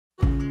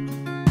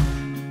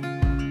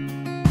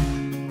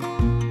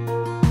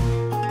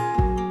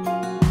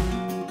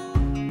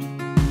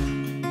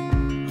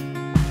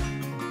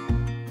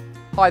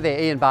Hi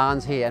there, Ian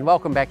Barnes here, and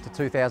welcome back to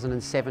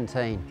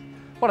 2017.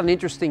 What an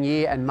interesting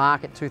year and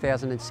market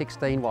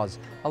 2016 was.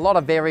 A lot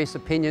of various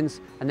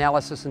opinions,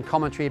 analysis and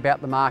commentary about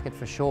the market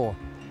for sure.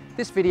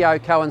 This video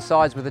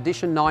coincides with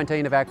edition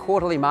 19 of our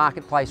quarterly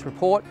marketplace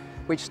report,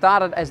 which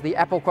started as the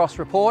Applecross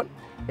report.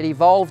 It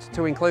evolved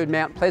to include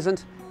Mount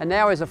Pleasant and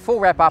now is a full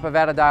wrap-up of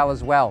Adelaide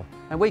as well,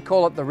 and we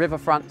call it the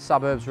Riverfront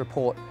Suburbs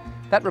report.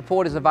 That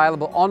report is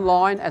available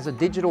online as a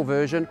digital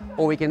version,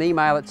 or we can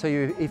email it to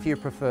you if you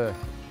prefer.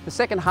 The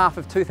second half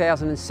of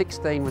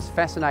 2016 was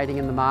fascinating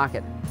in the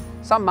market.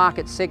 Some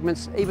market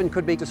segments even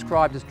could be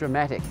described as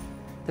dramatic.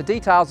 The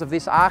details of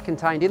this are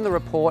contained in the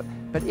report,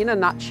 but in a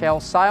nutshell,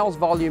 sales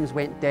volumes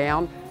went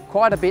down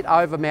quite a bit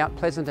over Mount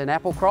Pleasant and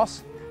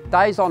Applecross.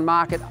 Days on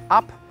market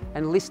up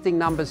and listing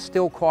numbers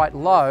still quite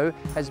low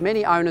as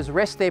many owners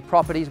rest their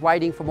properties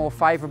waiting for more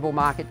favourable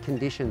market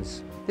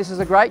conditions. This is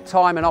a great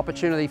time and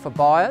opportunity for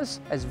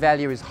buyers as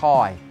value is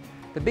high.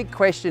 The big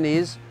question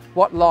is,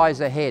 what lies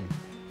ahead?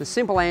 The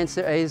simple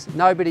answer is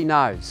nobody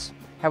knows.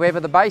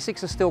 However, the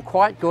basics are still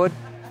quite good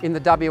in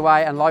the WA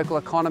and local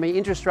economy.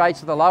 Interest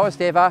rates are the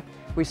lowest ever.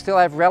 We still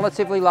have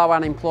relatively low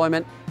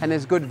unemployment and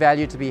there's good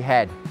value to be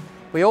had.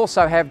 We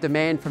also have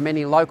demand from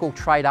many local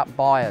trade-up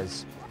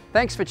buyers.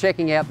 Thanks for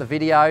checking out the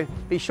video.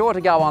 Be sure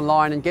to go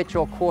online and get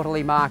your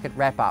quarterly market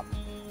wrap-up.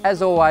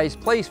 As always,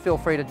 please feel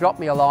free to drop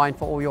me a line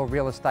for all your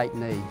real estate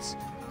needs.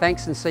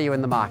 Thanks and see you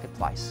in the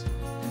marketplace.